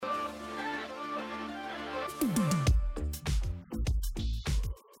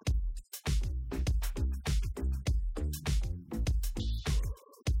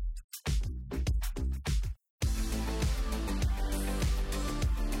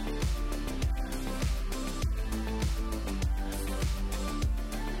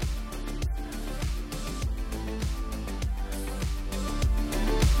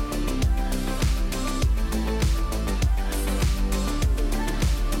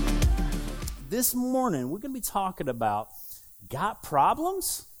this morning we're going to be talking about got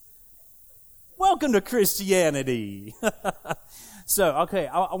problems? Welcome to Christianity. So, okay,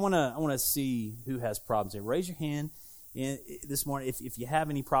 I want to see who has problems here. Raise your hand this morning if you have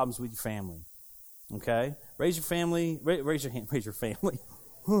any problems with your family. Okay, raise your family. Raise your hand. Raise your family.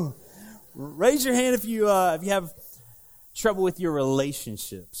 Raise your hand if you have trouble with your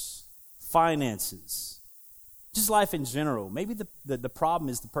relationships, finances, just life in general. Maybe the problem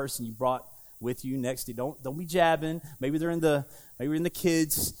is the person you brought with you next to you. Don't be jabbing. Maybe they're in the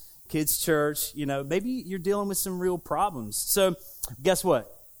kids church. You know, maybe you're dealing with some real problems. So guess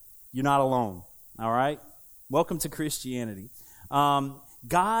what? You're not alone. All right. Welcome to Christianity.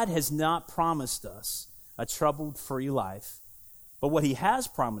 God has not promised us a trouble-free life, but what he has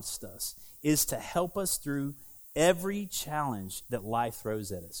promised us is to help us through every challenge that life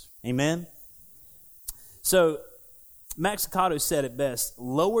throws at us. Amen? So, Max Lucado said it best,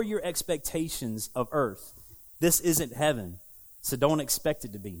 lower your expectations of earth. This isn't heaven, so don't expect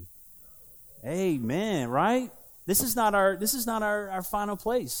it to be. Amen, right? This is not our final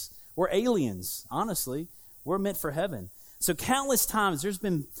place. We're aliens, honestly. We're meant for heaven. So countless times there's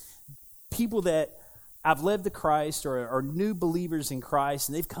been people that I've led to Christ or new believers in Christ,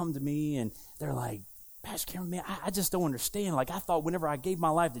 and they've come to me and they're like, Pastor Cameron, man, I just don't understand. Like, I thought whenever I gave my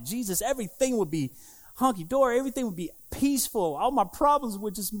life to Jesus, everything would be hunky-dory, everything would be peaceful, all my problems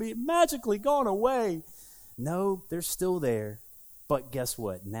would just be magically gone away. No, they're still there. But guess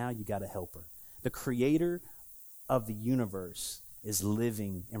what? Now you got a helper. The creator of the universe is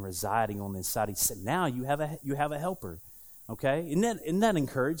living and residing on the inside. He said, now you have a helper. Okay? Isn't that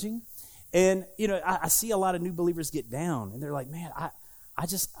encouraging? And, you know, I see a lot of new believers get down, and they're like, man,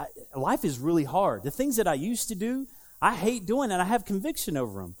 life is really hard. The things that I used to do, I hate doing, and I have conviction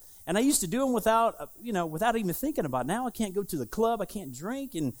over them. And I used to do them without even thinking about it. Now I can't go to the club, I can't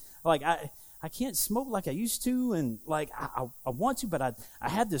drink, and like I can't smoke like I used to, and like I want to, but I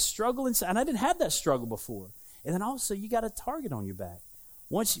had this struggle inside, and I didn't have that struggle before. And then also you got a target on your back.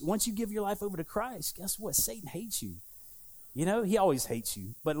 Once you give your life over to Christ, guess what? Satan hates you. You know, he always hates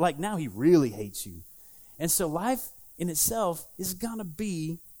you, but like now he really hates you. And so life in itself is going to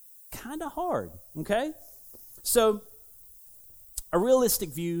be kind of hard, okay? So a realistic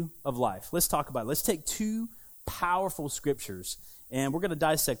view of life. Let's talk about it. Let's take two powerful scriptures, and we're going to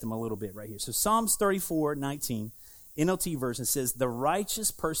dissect them a little bit right here. So Psalms 34:19, NLT version says, the righteous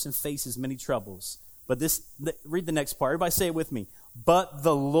person faces many troubles. But read the next part. Everybody say it with me. But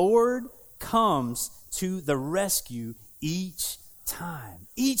the Lord comes to the rescue each time.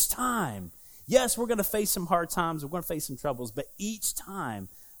 Each time. Yes, we're going to face some hard times. We're going to face some troubles. But each time,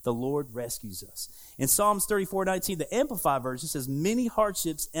 the Lord rescues us. In Psalms 34:19, the Amplified version says, many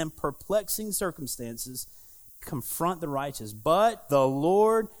hardships and perplexing circumstances confront the righteous, but the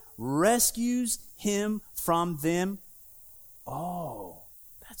Lord rescues him from them all.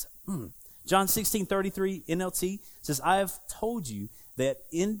 That's John 16:33 NLT says, I have told you that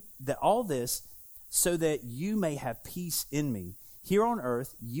all this so that you may have peace in me. Here on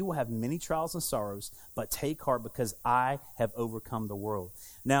earth, you will have many trials and sorrows, but take heart because I have overcome the world.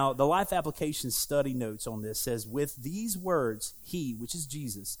 Now, the Life Application study notes on this says, with these words, he, which is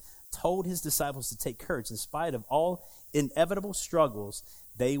Jesus, told his disciples to take courage in spite of all inevitable struggles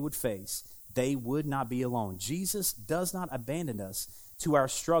they would face. They would not be alone. Jesus does not abandon us to our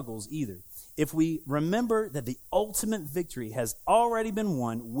struggles either. If we remember that the ultimate victory has already been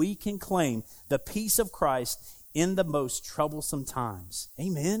won, we can claim the peace of Christ in the most troublesome times.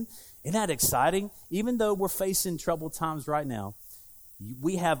 Amen? Isn't that exciting? Even though we're facing troubled times right now,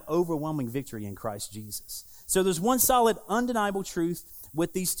 we have overwhelming victory in Christ Jesus. So there's one solid, undeniable truth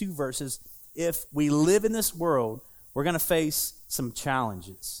with these two verses. If we live in this world, we're going to face some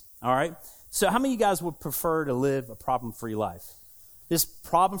challenges. All right? So how many of you guys would prefer to live a problem-free life? Just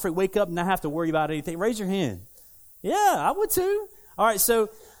problem-free, wake up and not have to worry about anything. Raise your hand. Yeah, I would too. All right, so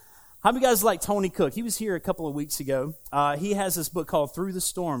how many of you guys like Tony Cook? He was here a couple of weeks ago. He has this book called Through the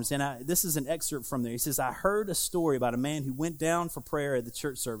Storms, and this is an excerpt from there. He says, I heard a story about a man who went down for prayer at the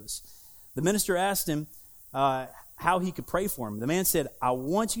church service. The minister asked him how he could pray for him. The man said, I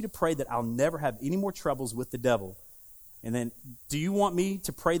want you to pray that I'll never have any more troubles with the devil. And then, do you want me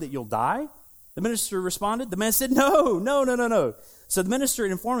to pray that you'll die? The minister responded. The man said, no. So the minister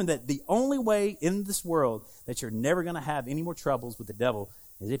informed him that the only way in this world that you're never going to have any more troubles with the devil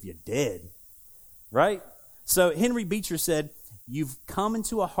is if you're dead. Right? So Henry Beecher said, you've come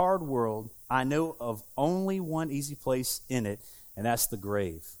into a hard world. I know of only one easy place in it, and that's the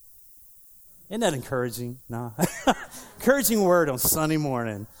grave. Isn't that encouraging? No. Encouraging word on Sunday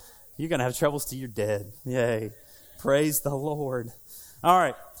morning. You're going to have troubles till you're dead. Yay. Praise the Lord. All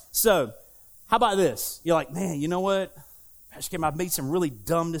right. So, How about this? You're like, man, you know what? Pastor Kim, I've made some really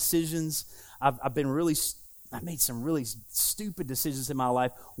dumb decisions. I've made some really stupid decisions in my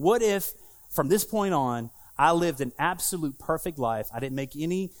life. What if, from this point on, I lived an absolute perfect life? I didn't make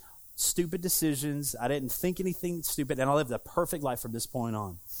any stupid decisions. I didn't think anything stupid, and I lived a perfect life from this point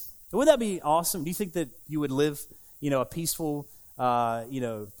on. Wouldn't that be awesome? Do you think that you would live, a peaceful,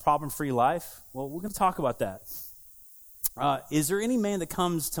 problem-free life? Well, we're going to talk about that. Is there any man that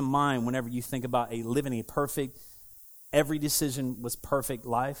comes to mind whenever you think about living a perfect, every decision was perfect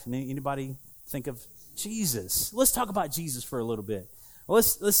life? Anybody think of Jesus? Let's talk about Jesus for a little bit. Well,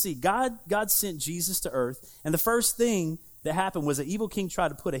 let's see. God sent Jesus to earth, and the first thing that happened was an evil king tried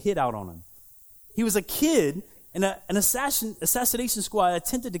to put a hit out on him. He was a kid, and an assassination squad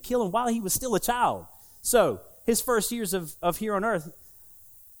attempted to kill him while he was still a child. So his first years of here on earth,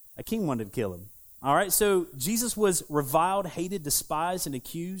 a king wanted to kill him. All right, so Jesus was reviled, hated, despised, and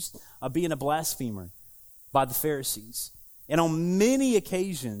accused of being a blasphemer by the Pharisees. And on many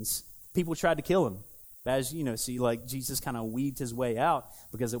occasions, people tried to kill him. As Jesus kind of weaved his way out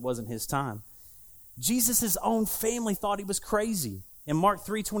because it wasn't his time. Jesus' own family thought he was crazy. In Mark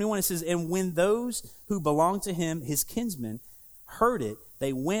 3:21, it says, and when those who belonged to him, his kinsmen, heard it,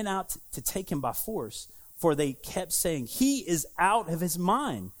 they went out to take him by force, for they kept saying, he is out of his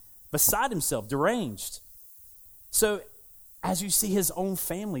mind, beside himself, deranged. So, as you see, his own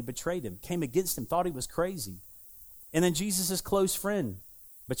family betrayed him, came against him, thought he was crazy. And then Jesus' close friend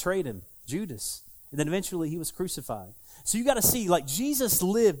betrayed him, Judas. And then eventually he was crucified. So you got to see, Jesus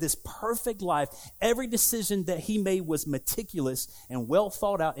lived this perfect life. Every decision that he made was meticulous and well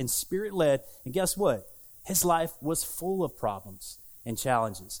thought out and spirit-led. And guess what? His life was full of problems and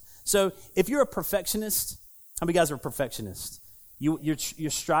challenges. So if you're a perfectionist, how many guys are perfectionists?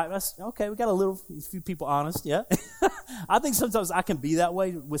 You're striving. Okay, we got a few people honest, yeah. I think sometimes I can be that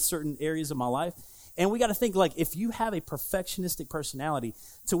way with certain areas of my life. And we got to think, if you have a perfectionistic personality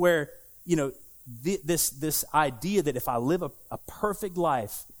to where, this idea that if I live a perfect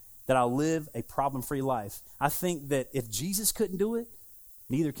life, that I'll live a problem-free life. I think that if Jesus couldn't do it,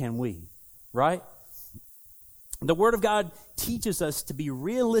 neither can we, right? The Word of God teaches us to be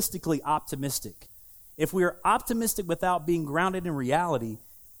realistically optimistic. If we are optimistic without being grounded in reality,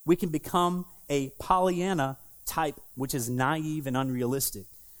 we can become a Pollyanna type, which is naive and unrealistic.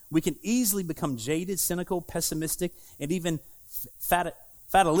 We can easily become jaded, cynical, pessimistic, and even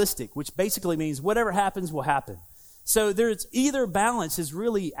fatalistic, which basically means whatever happens will happen. So there's either balance is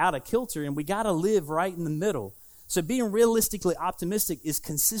really out of kilter, and we got to live right in the middle. So being realistically optimistic is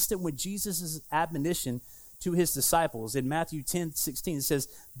consistent with Jesus' admonition to his disciples. In Matthew 10:16, it says,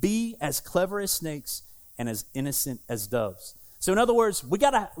 be as clever as snakes and as innocent as doves. So in other words, we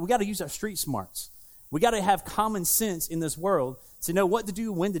gotta use our street smarts. We got to have common sense in this world to know what to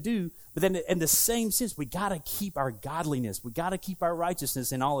do, when to do. But then in the same sense, we got to keep our godliness. We got to keep our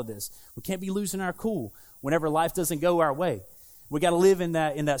righteousness in all of this. We can't be losing our cool whenever life doesn't go our way. We got to live in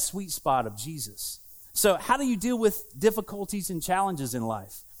that sweet spot of Jesus. So how do you deal with difficulties and challenges in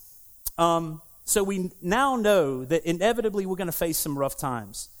life? So we now know that inevitably we're going to face some rough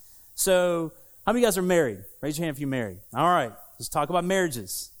times. So how many of you guys are married? Raise your hand if you're married. All right, let's talk about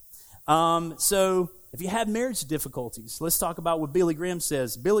marriages. So if you have marriage difficulties, let's talk about what Billy Graham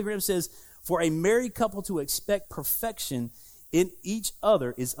says. Billy Graham says, for a married couple to expect perfection in each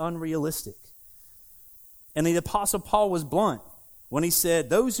other is unrealistic. And the Apostle Paul was blunt when he said,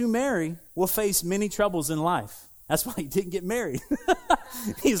 those who marry will face many troubles in life. That's why he didn't get married.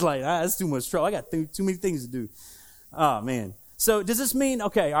 He's like, that's too much trouble. I got too many things to do. Oh, man. So does this mean,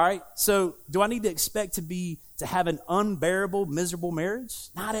 okay, all right, so do I need to expect to have an unbearable, miserable marriage?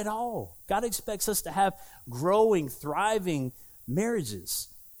 Not at all. God expects us to have growing, thriving marriages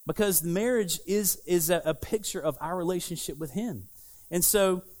because marriage is a picture of our relationship with him. And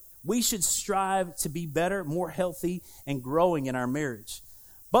so we should strive to be better, more healthy, and growing in our marriage.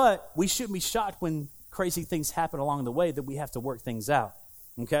 But we shouldn't be shocked when crazy things happen along the way that we have to work things out,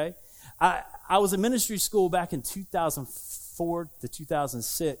 okay? I was in ministry school back in 2004 to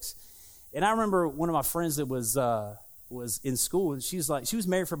 2006, and I remember one of my friends that was in school, and she was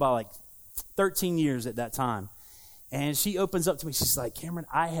married for about 13 years at that time, and she opens up to me, she's like, Cameron,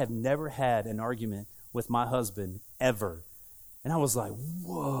 I have never had an argument with my husband ever. And I was like,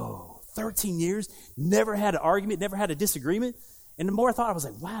 whoa, 13 years, never had an argument, never had a disagreement. And the more I thought, I was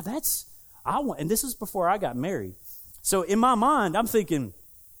like, wow, and this is before I got married. So in my mind, I'm thinking,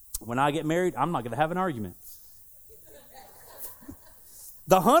 when I get married, I'm not going to have an argument.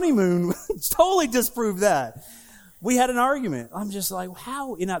 The honeymoon totally disproved that. We had an argument. I'm just like,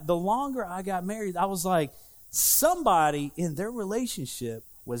 how? And the longer I got married, I was like, somebody in their relationship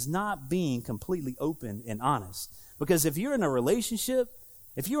was not being completely open and honest. Because if you're in a relationship,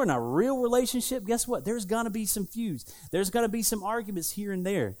 if you're in a real relationship, guess what? There's going to be some feuds. There's going to be some arguments here and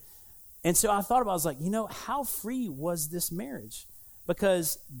there. And so I thought about it, I was like, how free was this marriage?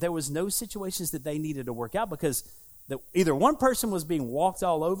 Because there was no situations that they needed to work out, because either one person was being walked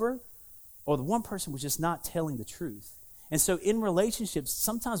all over, or the one person was just not telling the truth. And so in relationships,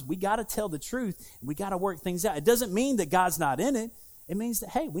 sometimes we got to tell the truth, and we got to work things out. It doesn't mean that God's not in it. It means that,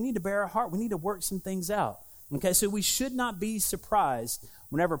 hey, we need to bear our heart. We need to work some things out. Okay, so we should not be surprised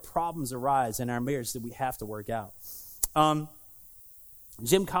whenever problems arise in our marriage that we have to work out.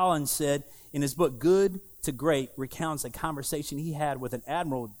 Jim Collins said in his book, Good to Great, recounts a conversation he had with an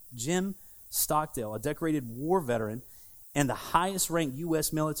Admiral, Jim Stockdale, a decorated war veteran and the highest ranked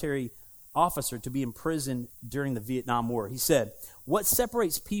U.S. military officer to be imprisoned during the Vietnam War. He said, "What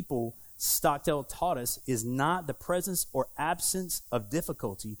separates people," Stockdale taught us, "is not the presence or absence of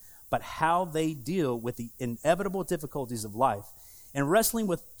difficulty, but how they deal with the inevitable difficulties of life. In wrestling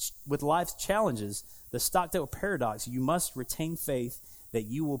with life's challenges, the Stockdale paradox, you must retain faith that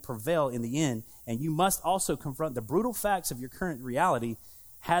you will prevail in the end, and you must also confront the brutal facts of your current reality,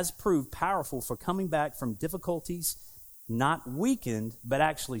 has proved powerful for coming back from difficulties, not weakened, but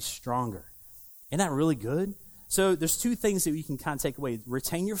actually stronger." Isn't that really good? So there's two things that you can kind of take away.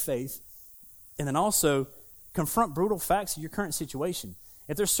 Retain your faith, and then also confront brutal facts of your current situation.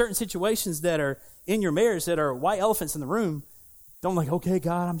 If there's certain situations that are in your marriage that are white elephants in the room, don't like, okay,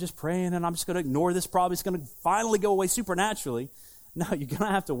 God, I'm just praying and I'm just going to ignore this problem. It's going to finally go away supernaturally. No, you're going to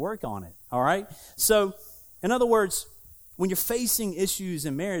have to work on it, all right? So, in other words, when you're facing issues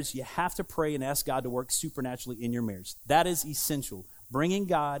in marriage, you have to pray and ask God to work supernaturally in your marriage. That is essential. Bringing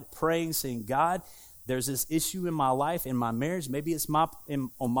God, praying, saying, God, there's this issue in my life, in my marriage. Maybe it's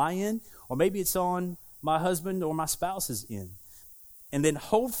on my end, or maybe it's on my husband or my spouse's end. And then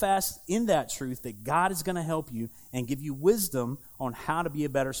hold fast in that truth that God is going to help you and give you wisdom on how to be a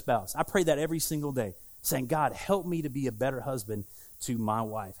better spouse. I pray that every single day, saying, God, help me to be a better husband to my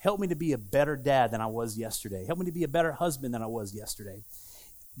wife. Help me to be a better dad than I was yesterday. Help me to be a better husband than I was yesterday.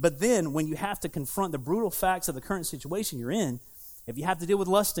 But then when you have to confront the brutal facts of the current situation you're in, if you have to deal with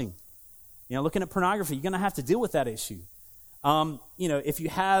lusting, looking at pornography, you're going to have to deal with that issue. If you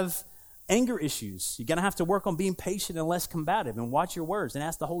have anger issues, you're going to have to work on being patient and less combative, and watch your words and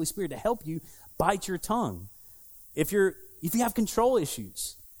ask the Holy Spirit to help you bite your tongue. If you have control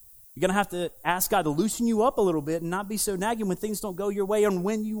issues, you're going to have to ask God to loosen you up a little bit and not be so nagging when things don't go your way and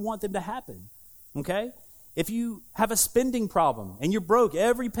when you want them to happen. Okay? If you have a spending problem and you're broke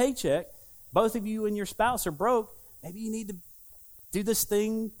every paycheck, both of you and your spouse are broke, maybe you need to do this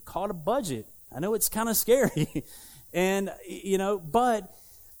thing called a budget. I know it's kind of scary. But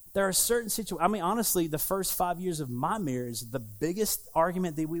there are certain situations. Honestly, the first 5 years of my marriage, the biggest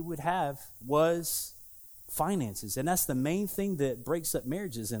argument that we would have was finances. And that's the main thing that breaks up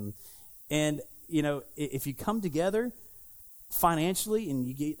marriages. And if you come together financially and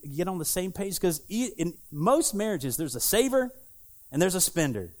you get on the same page, because in most marriages, there's a saver and there's a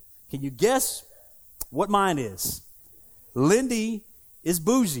spender. Can you guess what mine is? Lindy is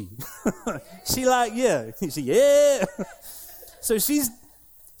bougie. She yeah. So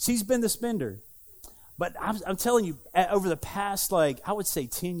she's been the spender. But I'm telling you, over the past, I would say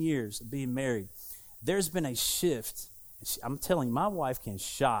 10 years of being married, there's been a shift. I'm telling you, my wife can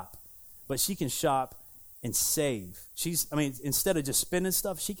shop, but she can shop and save. Instead of just spending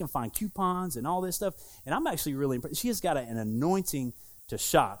stuff, she can find coupons and all this stuff. And I'm actually really impressed. She has got an anointing to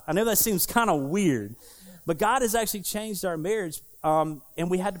shop. I know that seems kind of weird, but God has actually changed our marriage. And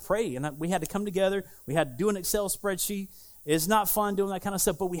we had to pray, and we had to come together. We had to do an Excel spreadsheet. It's not fun doing that kind of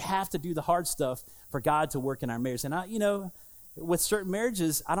stuff, but we have to do the hard stuff for God to work in our marriage. And with certain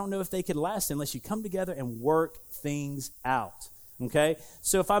marriages, I don't know if they could last unless you come together and work things out. Okay?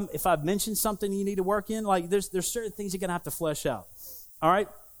 So if I've mentioned something you need to work in, there's certain things you're going to have to flesh out. All right?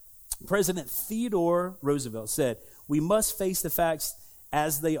 President Theodore Roosevelt said, "We must face the facts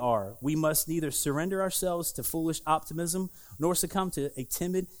as they are. We must neither surrender ourselves to foolish optimism nor succumb to a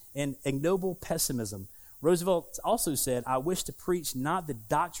timid and ignoble pessimism." Roosevelt also said, "I wish to preach not the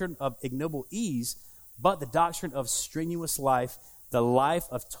doctrine of ignoble ease, but the doctrine of strenuous life, the life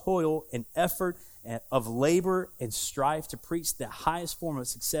of toil and effort, of labor and strife, to preach the highest form of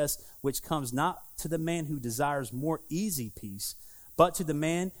success, which comes not to the man who desires more easy peace, but to the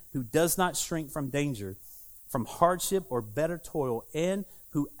man who does not shrink from danger, from hardship or better toil, and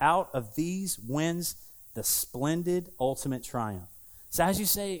who out of these wins the splendid ultimate triumph." So as you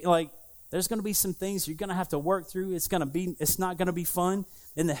say, there's going to be some things you're going to have to work through. It's not going to be fun.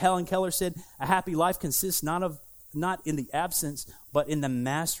 And Helen Keller said, "A happy life consists not in the absence, but in the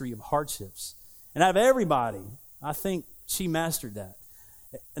mastery of hardships. And out of everybody, I think she mastered that.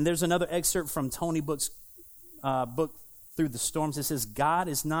 And there's another excerpt from Tony Book's book, Through the Storms. It says, God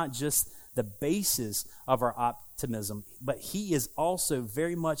is not just the basis of our optimism, but he is also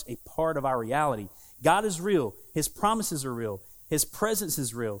very much a part of our reality. God is real. His promises are real. His presence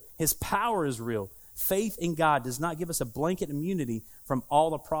is real. His power is real. Faith in God does not give us a blanket immunity from all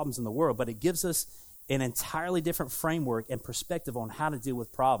the problems in the world, but it gives us an entirely different framework and perspective on how to deal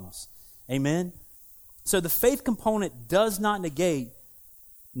with problems. Amen? So the faith component does not negate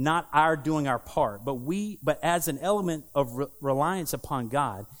not our doing our part, but as an element of reliance upon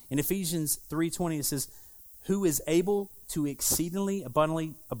God. In Ephesians 3:20, it says, who is able to exceedingly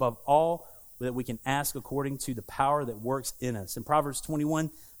abundantly above all that we can ask according to the power that works in us. In Proverbs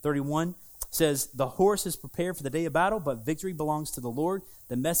 21:31 says, the horse is prepared for the day of battle, but victory belongs to the Lord.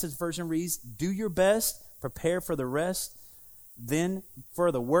 The Message version reads, do your best, prepare for the rest, then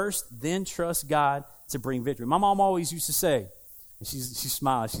for the worst, then trust God to bring victory. My mom always used to say, and she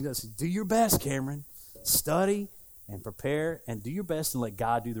smiles, she does, do your best, Cameron. Study and prepare and do your best and let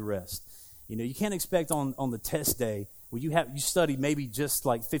God do the rest. You know, you can't expect on the test day where you study maybe just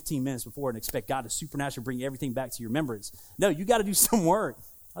like 15 minutes before and expect God to supernaturally bring everything back to your remembrance. No, you got to do some work.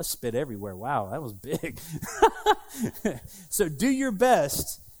 I spit everywhere. Wow, that was big. So do your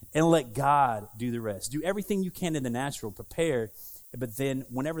best and let God do the rest. Do everything you can in the natural, prepare, but then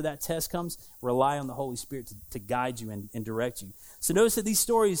whenever that test comes, rely on the Holy Spirit to guide you and direct you. So notice that these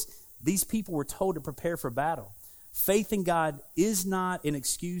stories, these people were told to prepare for battle. Faith in God is not an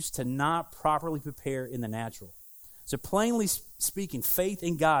excuse to not properly prepare in the natural. So plainly speaking, faith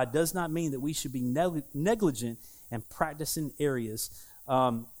in God does not mean that we should be negligent in practical areas.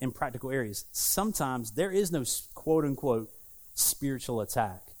 Sometimes there is no quote unquote spiritual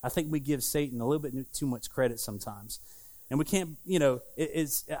attack. I think we give Satan a little bit too much credit sometimes. And we can't,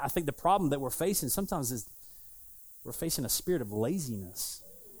 I think the problem that we're facing sometimes is we're facing a spirit of laziness.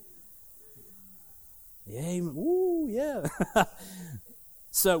 Yeah, ooh, yeah.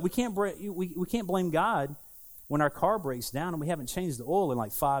 So we can't blame God when our car breaks down and we haven't changed the oil in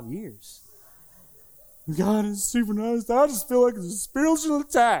like 5 years. God is super nice. I just feel like it's a spiritual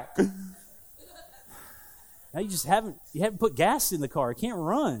attack. Now you haven't put gas in the car. It can't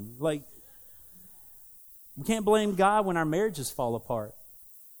run. Like, we can't blame God when our marriages fall apart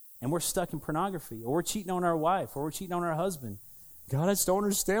and we're stuck in pornography, or we're cheating on our wife, or we're cheating on our husband. God, I just don't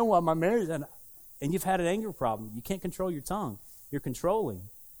understand why my marriage, and you've had an anger problem. You can't control your tongue. You're controlling.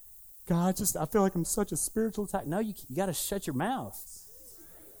 God, I feel like I'm such a spiritual attack. No, you got to shut your mouth.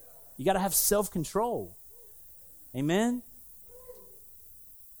 You got to have self-control. Amen?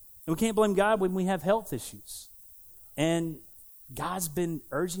 And we can't blame God when we have health issues. And God's been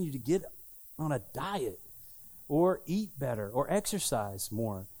urging you to get on a diet or eat better or exercise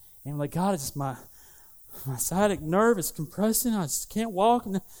more. And like, God, it's my sciatic nerve is compressing. I just can't walk.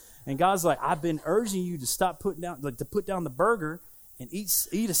 And God's like, I've been urging you to stop put down the burger and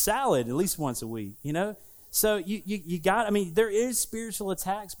eat a salad at least once a week, So you got, there is spiritual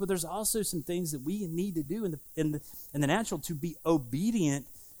attacks, but there's also some things that we need to do in the natural to be obedient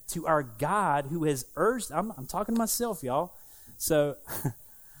to our God who has urged. I'm talking to myself, y'all. So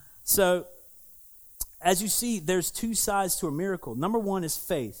as you see, there's two sides to a miracle. Number one is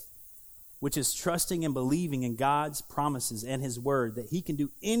faith, which is trusting and believing in God's promises and his word that he can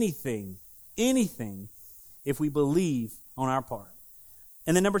do anything if we believe on our part.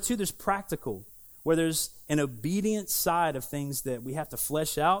 And then number two, there's practical, where there's an obedient side of things that we have to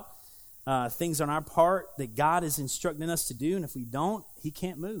flesh out, things on our part that God is instructing us to do, and if we don't, he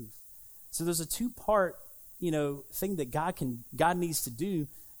can't move. So there's a two-part, thing that God needs to do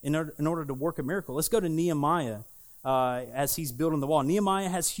in order to work a miracle. Let's go to Nehemiah as he's building the wall. Nehemiah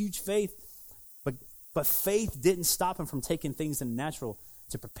has huge faith, but faith didn't stop him from taking things in the natural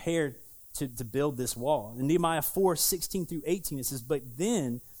to prepare to build this wall. In Nehemiah 4:16 through 18, it says, But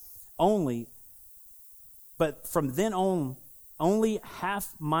from then on, only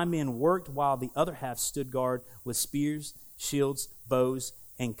half my men worked, while the other half stood guard with spears, shields, bows,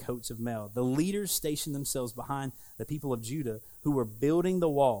 and coats of mail. The leaders stationed themselves behind the people of Judah who were building the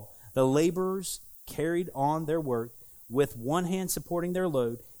wall. The laborers carried on their work with one hand supporting their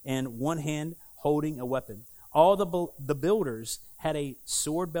load and one hand holding a weapon. All the builders had a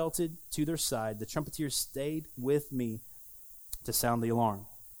sword belted to their side. The trumpeters stayed with me to sound the alarm.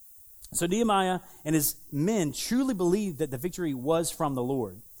 So Nehemiah and his men truly believed that the victory was from the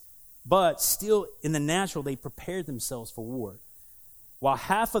Lord. But still, in the natural, they prepared themselves for war. While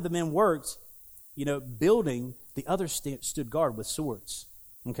half of the men worked, building, the others stood guard with swords.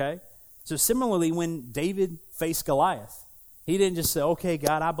 Okay? So similarly, when David faced Goliath, He didn't just say, okay,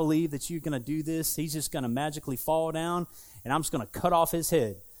 God, I believe that you're going to do this. He's just going to magically fall down, and I'm just going to cut off his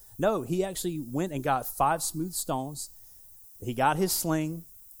head. No, he actually went and got 5 smooth stones. He got his sling,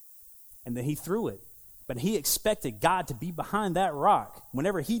 and then he threw it. But he expected God to be behind that rock.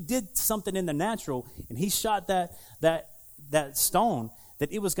 Whenever he did something in the natural, and he shot that stone,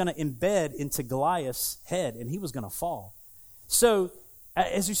 that it was going to embed into Goliath's head, and he was going to fall. So,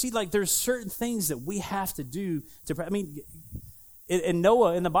 as you see, like, there's certain things that we have to do to, in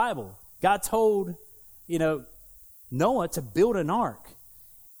Noah in the Bible, God told, Noah to build an ark.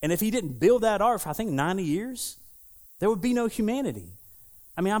 And if he didn't build that ark for, I think, 90 years, there would be no humanity.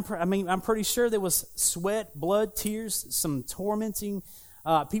 I'm pretty sure there was sweat, blood, tears, some tormenting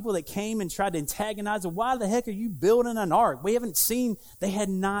people that came and tried to antagonize him. Why the heck are you building an ark? They had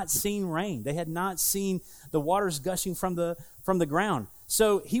not seen rain. They had not seen the waters gushing from the ground.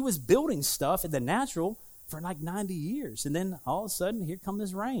 So he was building stuff in the natural for like 90 years. And then all of a sudden, here comes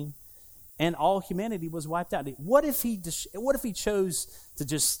this rain. And all humanity was wiped out. What if he chose to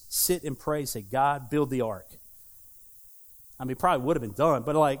just sit and pray and say, God, build the ark? Probably would have been done.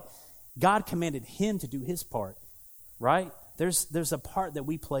 But God commanded him to do his part, right? There's a part that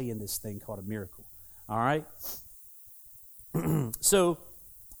we play in this thing called a miracle, all right? So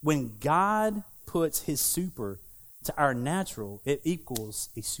when God puts his super to our natural, it equals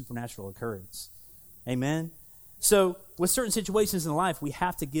a supernatural occurrence. Amen? So with certain situations in life, we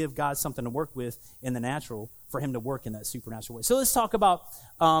have to give God something to work with in the natural for him to work in that supernatural way. So let's talk about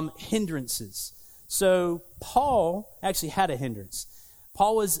hindrances. So Paul actually had a hindrance.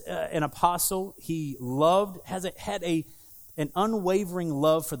 Paul was an apostle. He had an unwavering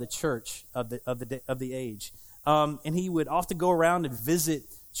love for the church of the age, and he would often go around and visit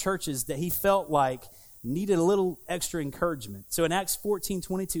churches that he felt like needed a little extra encouragement. So in Acts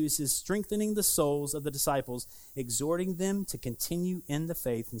 14:22, it says, strengthening the souls of the disciples, exhorting them to continue in the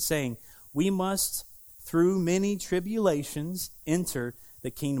faith, and saying, we must, through many tribulations, enter the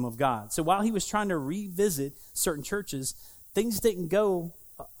kingdom of God. So while he was trying to revisit certain churches, things didn't go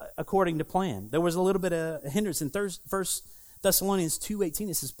according to plan. There was a little bit of a hindrance. In 1 Thessalonians 2:18,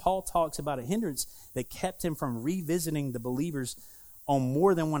 it says, Paul talks about a hindrance that kept him from revisiting the believers on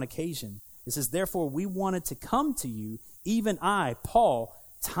more than one occasion. It says, therefore, we wanted to come to you, even I, Paul,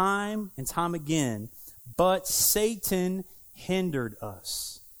 time and time again, but Satan hindered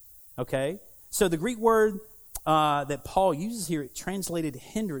us. Okay? So the Greek word that Paul uses here, it translated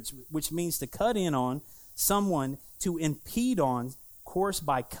hindrance, which means to cut in on someone, to impede on, of course,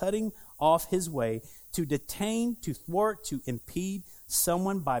 by cutting off his way, to detain, to thwart, to impede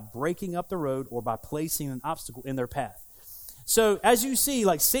someone by breaking up the road or by placing an obstacle in their path. So as you see,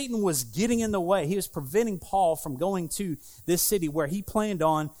 Satan was getting in the way. He was preventing Paul from going to this city where he planned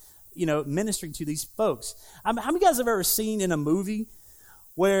on, ministering to these folks. How many of you guys have ever seen in a movie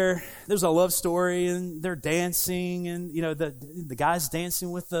where there's a love story and they're dancing and, the guy's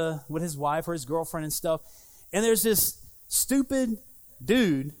dancing with his wife or his girlfriend and stuff. And there's this stupid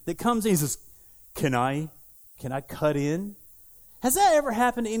dude that comes in and says, can I cut in? Has that ever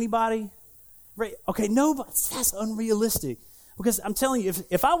happened to anybody? Right? Okay, no, that's unrealistic. Because I'm telling you,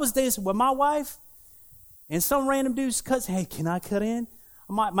 if I was dancing with my wife and some random dude cuts, hey, can I cut in?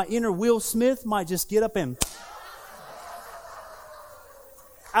 My inner Will Smith might just get up and...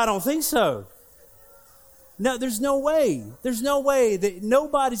 I don't think so. No, there's no way. There's no way that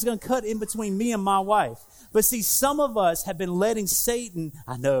nobody's going to cut in between me and my wife. But see, some of us have been letting Satan...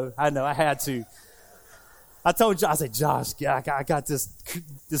 I know, I had to. I told Josh, I said, Josh, I got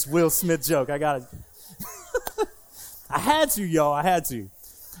this Will Smith joke. I got it. I had to, y'all. I had to.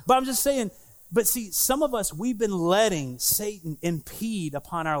 But I'm just saying, but see, some of us, we've been letting Satan impede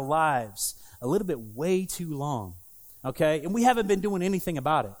upon our lives a little bit way too long. Okay? And we haven't been doing anything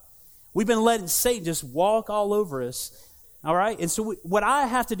about it. We've been letting Satan just walk all over us. All right? And so what I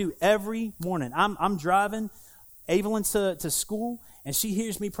have to do every morning, I'm driving Evelyn to school, and she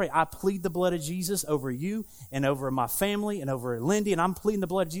hears me pray. I plead the blood of Jesus over you and over my family and over Lindy, and I'm pleading the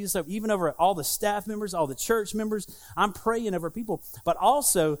blood of Jesus even over all the staff members, all the church members. I'm praying over people. But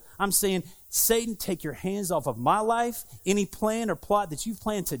also, I'm saying, Satan, take your hands off of my life. Any plan or plot that you've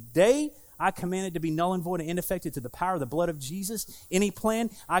planned today, I command it to be null and void and ineffective to the power of the blood of Jesus. Any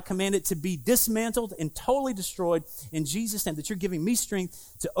plan, I command it to be dismantled and totally destroyed in Jesus' name, that you're giving me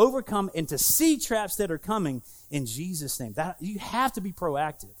strength to overcome and to see traps that are coming in Jesus' name. That you have to be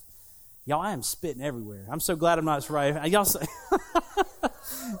proactive. Y'all, I am spitting everywhere. I'm so glad I'm not right. Y'all say...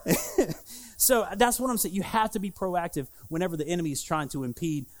 So that's what I'm saying. You have to be proactive whenever the enemy is trying to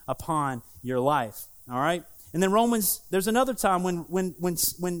impede upon your life. All right? And then Romans, there's another time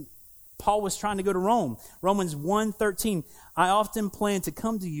when Paul was trying to go to Rome. Romans 1:13, I often planned to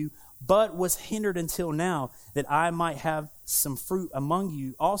come to you, but was hindered until now, that I might have some fruit among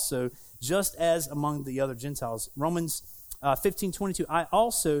you also, just as among the other Gentiles. Romans 15:22, I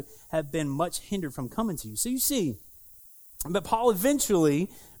also have been much hindered from coming to you. So you see, but Paul eventually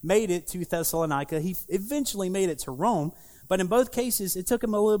made it to Thessalonica. He eventually made it to Rome, but in both cases, it took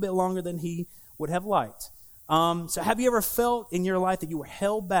him a little bit longer than he would have liked. So have you ever felt in your life that you were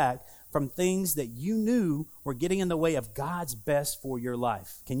held back from things that you knew were getting in the way of God's best for your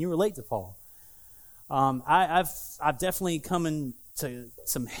life? Can you relate to Paul? I've definitely come into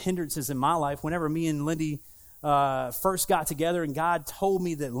some hindrances in my life. Whenever me and Lindy first got together and God told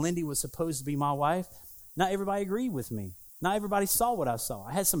me that Lindy was supposed to be my wife, not everybody agreed with me. Not everybody saw what I saw.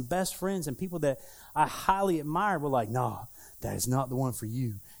 I had some best friends and people that I highly admired were like, no, that is not the one for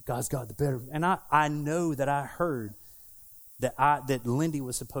you. God's got the better. And I know that I heard that Lindy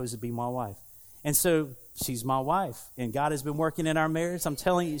was supposed to be my wife. And so she's my wife. And God has been working in our marriage. I'm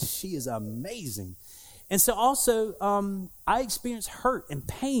telling you, she is amazing. And so also, I experienced hurt and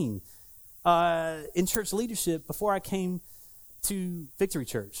pain in church leadership before I came to Victory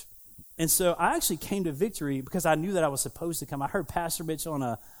Church. And so I actually came to Victory because I knew that I was supposed to come. I heard Pastor Mitch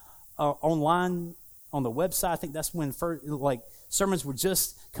on online on the website. I think that's when sermons were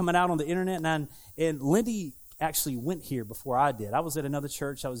just coming out on the internet. And Lindy actually went here before I did. I was at another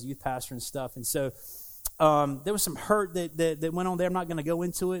church. I was a youth pastor and stuff. And so there was some hurt that went on there. I'm not going to go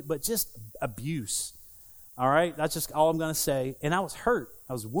into it, but just abuse. All right? That's just all I'm going to say. And I was hurt.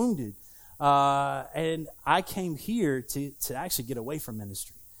 I was wounded. And I came here to actually get away from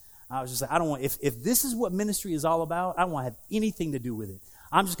ministry. I was just like, I don't want, if this is what ministry is all about, I don't want to have anything to do with it.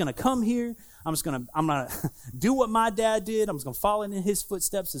 I'm just going to come here. I'm going to do what my dad did. I'm just going to follow in his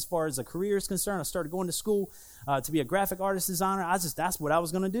footsteps as far as a career is concerned. I started going to school to be a graphic artist designer. That's what I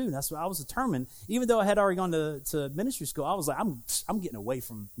was going to do. That's what I was determined. Even though I had already gone to ministry school, I was like, I'm getting away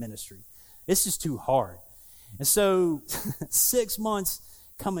from ministry. It's just too hard. And so 6 months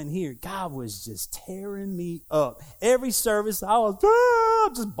coming here, God was just tearing me up. Every service, I was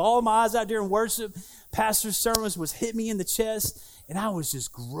just bawling my eyes out during worship. Pastor's sermons was hit me in the chest, and I was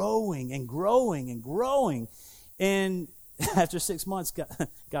just growing and growing and growing. And after 6 months,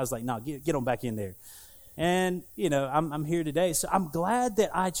 God's like, no, get on back in there. And, I'm here today. So I'm glad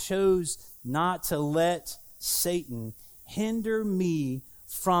that I chose not to let Satan hinder me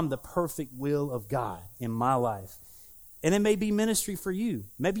from the perfect will of God in my life. And it may be ministry for you.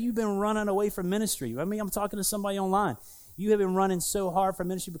 Maybe you've been running away from ministry. I mean, I'm talking to somebody online. You have been running so hard for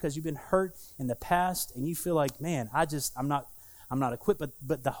ministry because you've been hurt in the past, and you feel like, man, I'm not equipped.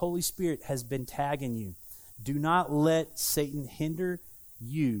 But the Holy Spirit has been tagging you. Do not let Satan hinder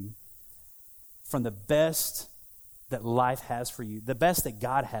you from the best that life has for you, the best that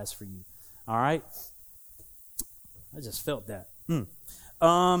God has for you. All right? I just felt that.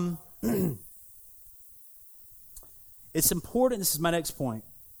 It's important, this is my next point,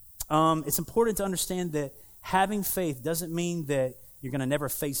 it's important to understand that having faith doesn't mean that you're going to never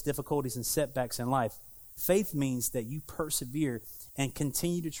face difficulties and setbacks in life. Faith means that you persevere and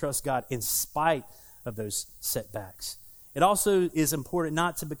continue to trust God in spite of those setbacks. It also is important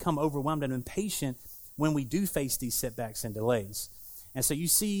not to become overwhelmed and impatient when we do face these setbacks and delays. And so you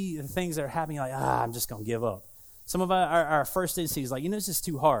see the things that are happening, like, I'm just going to give up. Some of our first instinct is like, this is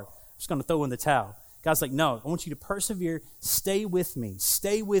too hard. I'm just going to throw in the towel. God's like, no, I want you to persevere. Stay with me.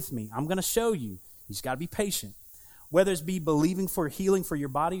 Stay with me. I'm going to show you. You just got to be patient. Whether it's be believing for healing for your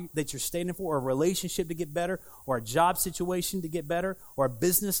body that you're standing for, or a relationship to get better, or a job situation to get better, or a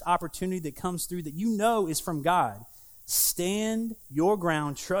business opportunity that comes through that you know is from God. Stand your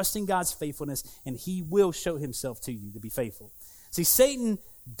ground, trusting God's faithfulness, and he will show himself to you to be faithful. See, Satan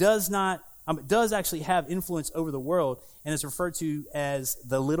does actually have influence over the world and is referred to as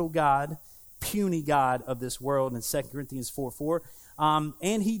the little god, puny god of this world in 2 Corinthians 4:4.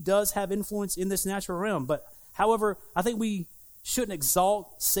 And he does have influence in this natural realm. But however, I think we shouldn't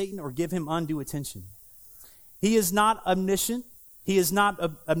exalt Satan or give him undue attention. He is not omniscient. He is not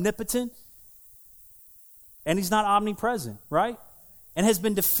omnipotent. And he's not omnipresent, right? And has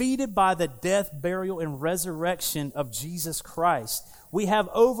been defeated by the death, burial, and resurrection of Jesus Christ. We have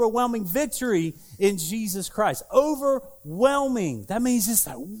overwhelming victory in Jesus Christ. Overwhelming. That means it's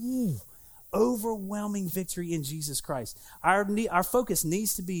like, overwhelming victory in Jesus Christ. Our focus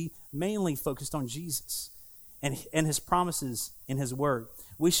needs to be mainly focused on Jesus and his promises in his word.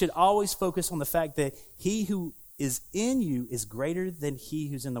 We should always focus on the fact that he who is in you is greater than he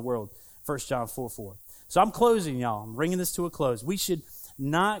who's in the world. 1 John 4:4. So I'm closing, y'all. I'm bringing this to a close. We should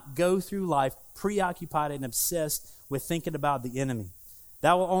not go through life preoccupied and obsessed with thinking about the enemy.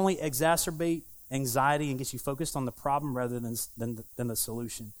 That will only exacerbate anxiety and get you focused on the problem rather than the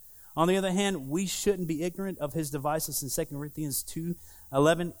solution. On the other hand, we shouldn't be ignorant of his devices in 2 Corinthians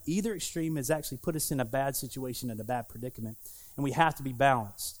 2:11. Either extreme has actually put us in a bad situation and a bad predicament, and we have to be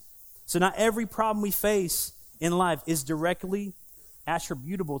balanced. So not every problem we face in life is directly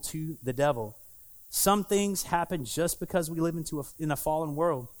attributable to the devil. Some things happen just because we live in a fallen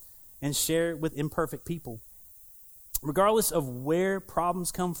world and share with imperfect people. Regardless of where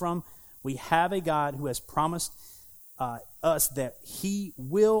problems come from, we have a God who has promised us that he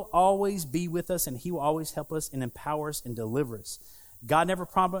will always be with us and he will always help us and empower us and deliver us. God never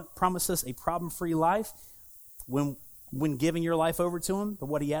promised us a problem-free life when giving your life over to him, but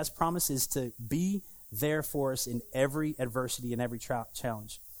what he has promised is to be there for us in every adversity and every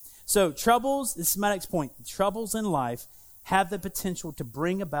challenge. So troubles, this is my next point, troubles in life have the potential to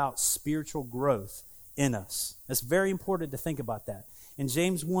bring about spiritual growth in us. That's very important to think about that. In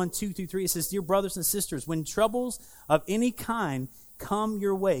James 1:2-3, it says, "Dear brothers and sisters, when troubles of any kind come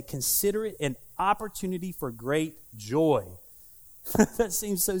your way, consider it an opportunity for great joy." That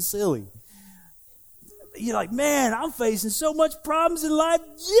seems so silly. You're like, man, I'm facing so much problems in life.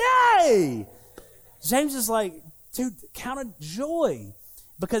 Yay! James is like, dude, count it joy.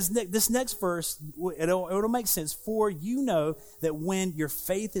 Because this next verse, it'll make sense. For you know that when your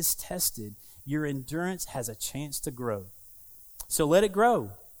faith is tested, your endurance has a chance to grow. So let it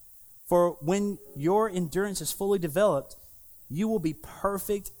grow. For when your endurance is fully developed, you will be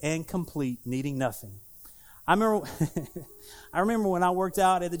perfect and complete, needing nothing. I remember when I worked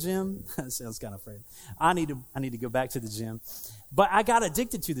out at the gym. That sounds kind of afraid. I need to go back to the gym. But I got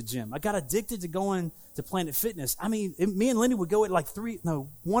addicted to the gym. I got addicted to going to Planet Fitness. I mean, me and Lindy would go at like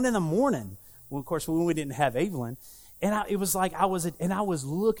 1 in the morning. Well, of course, when we didn't have Evelyn. And it was like I was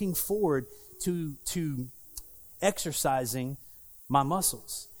looking forward to exercising my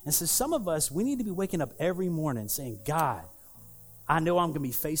muscles. And so some of us, we need to be waking up every morning saying, God, I know I'm going to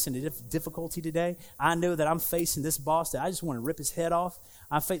be facing a difficulty today. I know that I'm facing this boss that I just want to rip his head off.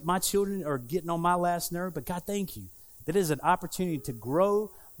 My children are getting on my last nerve, but God, thank you. That is an opportunity to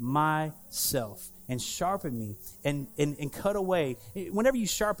grow myself and sharpen me and cut away. Whenever you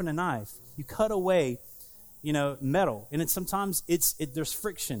sharpen a knife, you cut away, metal. And sometimes there's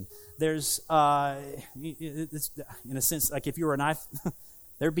friction. There's, it's, in a sense, like if you were a knife,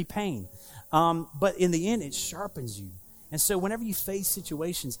 there'd be pain. But in the end, it sharpens you. And so whenever you face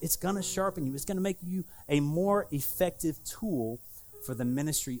situations, it's going to sharpen you. It's going to make you a more effective tool for the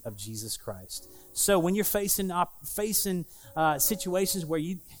ministry of Jesus Christ. So when you're facing situations where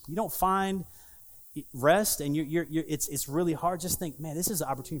you don't find rest and it's really hard, just think, man, this is an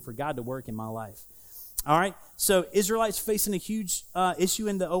opportunity for God to work in my life. All right. So Israelites facing a huge issue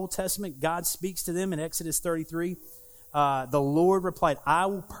in the Old Testament. God speaks to them in Exodus 33. The Lord replied, I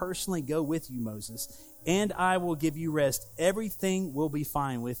will personally go with you, Moses, and I will give you rest. Everything will be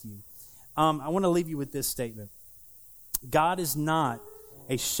fine with you. I want to leave you with this statement. God is not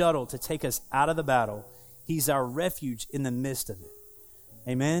a shuttle to take us out of the battle. He's our refuge in the midst of it.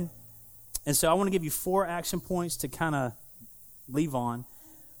 Amen? And so I want to give you 4 action points to kind of leave on.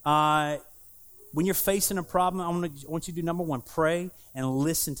 When you're facing a problem, I want you to do number 1, pray and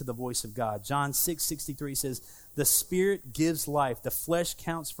listen to the voice of God. John 6:63 says, the Spirit gives life. The flesh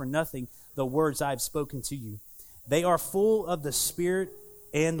counts for nothing, the words I have spoken to you. They are full of the Spirit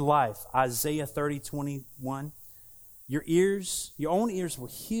and life. Isaiah 30:21. Your own ears will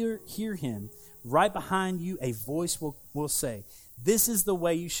hear him. Right behind you, a voice will say, this is the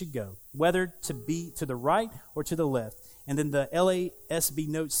way you should go, whether to be to the right or to the left. And then the LASB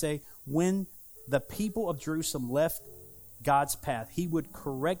notes say, when the people of Jerusalem left God's path, he would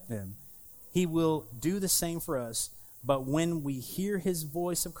correct them. He will do the same for us. But when we hear his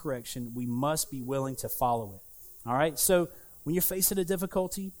voice of correction, we must be willing to follow it. All right? So when you're facing a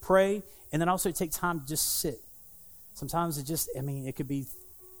difficulty, pray, and then also take time to just sit. Sometimes it could be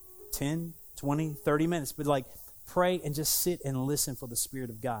 10, 20, 30 minutes, but pray and just sit and listen for the Spirit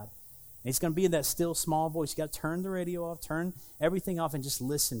of God. And he's going to be in that still small voice. You got to turn the radio off, turn everything off, and just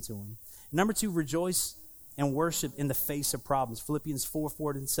listen to him. Number 2, rejoice and worship in the face of problems. Philippians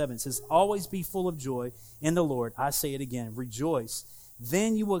 4:4-7 says, always be full of joy in the Lord. I say it again, rejoice.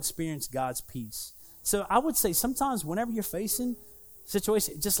 Then you will experience God's peace. So I would say sometimes whenever you're facing a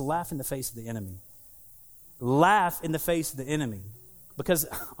situation, just laugh in the face of the enemy. Laugh in the face of the enemy. Because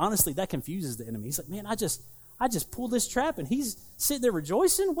honestly, that confuses the enemy. He's like, man, I just pulled this trap and he's sitting there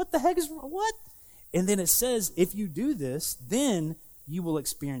rejoicing. What the heck is wrong? What? And then it says, if you do this, then you will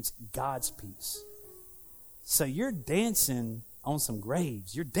experience God's peace. So you're dancing on some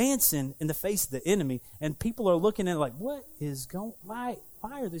graves. You're dancing in the face of the enemy, and people are looking at it like, what is going?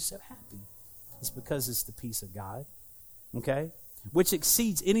 Why are they so happy? It's because it's the peace of God, okay? Which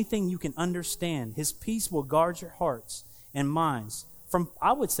exceeds anything you can understand. His peace will guard your hearts and minds from,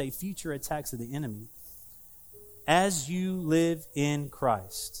 I would say, future attacks of the enemy as you live in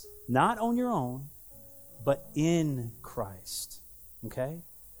Christ. Not on your own, but in Christ, okay?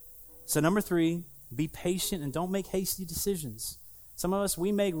 So number 3, be patient and don't make hasty decisions. Some of us,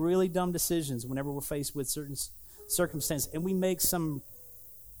 we make really dumb decisions whenever we're faced with certain circumstances, and we make some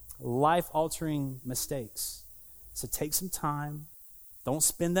life-altering mistakes. So take some time. Don't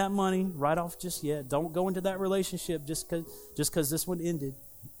spend that money right off just yet. Don't go into that relationship just because this one ended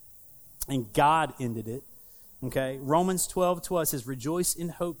and God ended it. Okay? Romans 12:12 says, rejoice in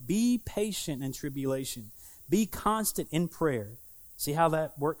hope. Be patient in tribulation. Be constant in prayer. See how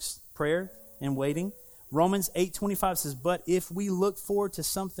that works? Prayer and waiting. Romans 8:25 says, but if we look forward to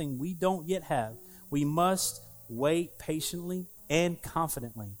something we don't yet have, we must wait patiently and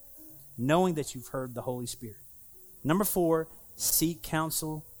confidently, knowing that you've heard the Holy Spirit. Number 4, seek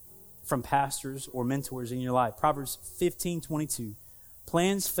counsel from pastors or mentors in your life. Proverbs 15:22.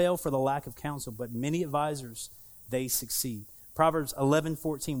 Plans fail for the lack of counsel, but many advisors, they succeed. Proverbs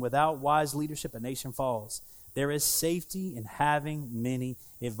 11:14. Without wise leadership, a nation falls. There is safety in having many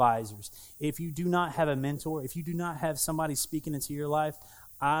advisors. If you do not have a mentor, if you do not have somebody speaking into your life,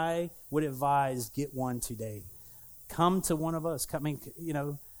 I would advise get one today. Come to one of us.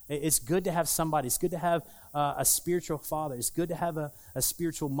 It's good to have somebody. It's good to have a spiritual father. It's good to have a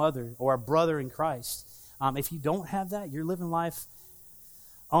spiritual mother or a brother in Christ. If you don't have that, you're living life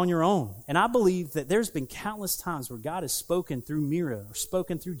on your own. And I believe that there's been countless times where God has spoken through Mira or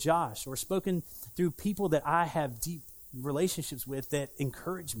spoken through Josh or spoken through people that I have deep relationships with that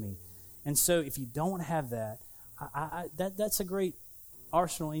encourage me. And so if you don't have that, that's a great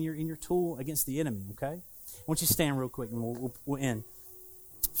arsenal in your tool against the enemy, okay? I want you to stand real quick and we'll end.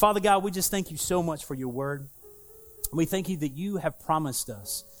 Father God, we just thank you so much for your word. We thank you that you have promised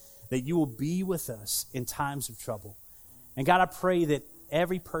us that you will be with us in times of trouble. And God, I pray that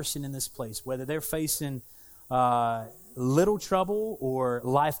every person in this place, whether they're facing little trouble or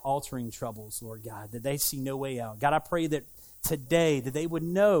life-altering troubles, Lord God, that they see no way out. God, I pray that today that they would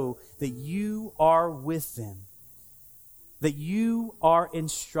know that you are with them, that you are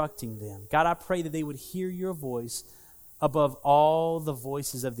instructing them. God, I pray that they would hear your voice above all the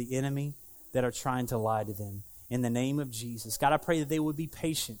voices of the enemy that are trying to lie to them. In the name of Jesus. God, I pray that they would be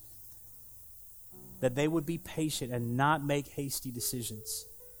patient. That they would be patient and not make hasty decisions.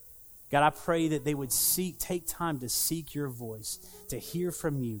 God, I pray that they would take time to seek your voice, to hear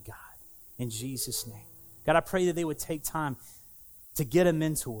from you, God, in Jesus' name. God, I pray that they would take time to get a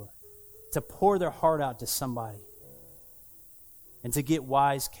mentor, to pour their heart out to somebody, and to get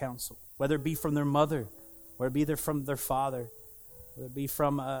wise counsel, whether it be from their mother, whether it be from their father, whether it be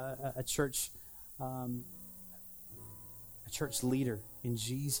from a church leader, in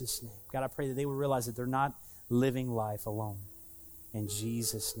Jesus' name. God, I pray that they would realize that they're not living life alone. In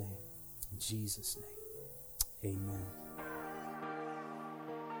Jesus' name. In Jesus' name. Amen.